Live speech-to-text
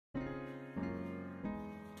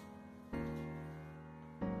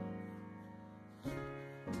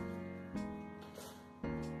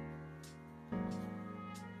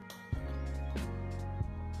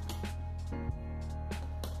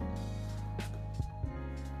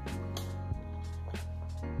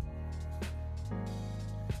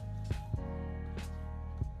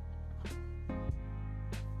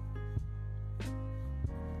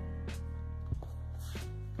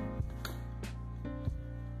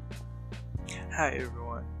Hi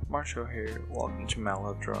everyone, Marshall here, welcome to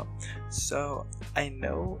mellowdraw. So, I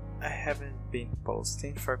know I haven't been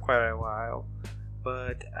posting for quite a while,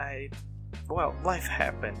 but life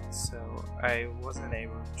happened, so I wasn't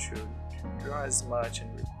able to draw as much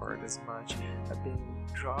and record as much. I've been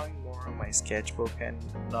drawing more on my sketchbook and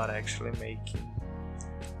not actually making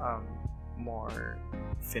more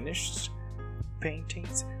finished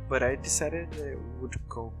paintings, but I decided that I would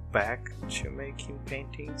go back to making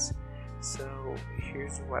paintings. So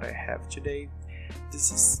here's what I have today.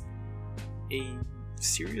 This is a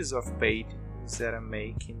series of paintings that I'm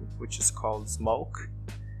making, which is called Smoke,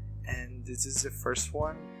 and this is the first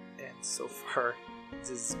one, and so far this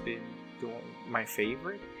has been doing my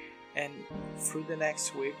favorite, and through the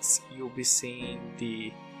next weeks you'll be seeing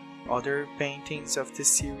the other paintings of this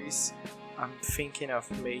series. I'm thinking of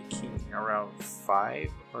making around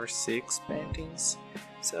 5 or 6 paintings.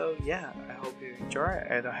 So yeah, I hope you enjoy.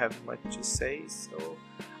 I don't have much to say, so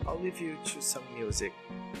I'll leave you to some music.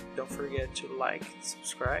 Don't forget to like,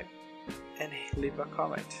 subscribe, and leave a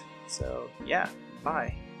comment. So yeah,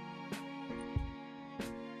 bye.